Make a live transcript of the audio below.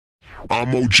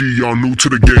I'm OG, y'all new to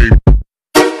the game.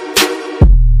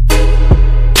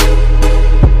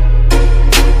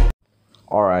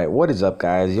 Alright, what is up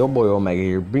guys? Your boy Omega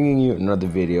here, bringing you another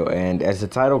video, and as the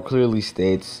title clearly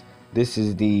states, this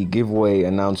is the giveaway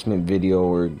announcement video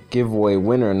or giveaway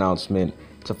winner announcement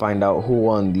to find out who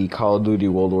won the Call of Duty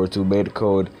World War II beta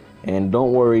code. And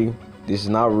don't worry, this is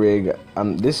not rigged.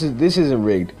 This isn't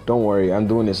rigged. Don't worry, I'm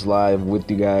doing this live with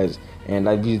you guys, and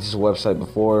I've used this website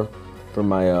before for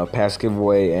my past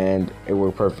giveaway and it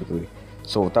worked perfectly.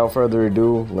 So without further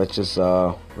ado, let's just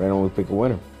randomly pick a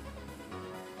winner.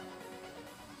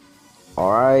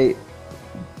 Alright,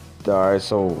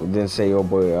 so didn't say your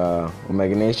boy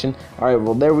Omega Nation. Alright,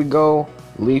 well there we go.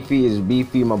 Leafy is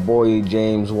beefy, my boy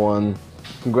James won.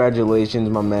 Congratulations,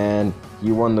 my man.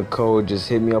 You won the code. Just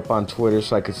hit me up on Twitter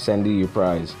so I could send you your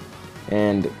prize.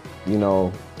 And, you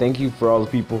know, thank you for all the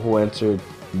people who answered.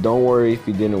 Don't worry if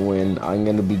you didn't win. I'm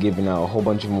going to be giving out a whole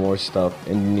bunch of more stuff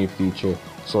in the near future.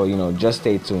 So, you know, just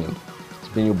stay tuned. It's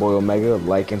been your boy Omega.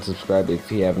 Like and subscribe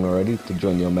if you haven't already to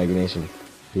join the Omega Nation.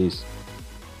 Peace.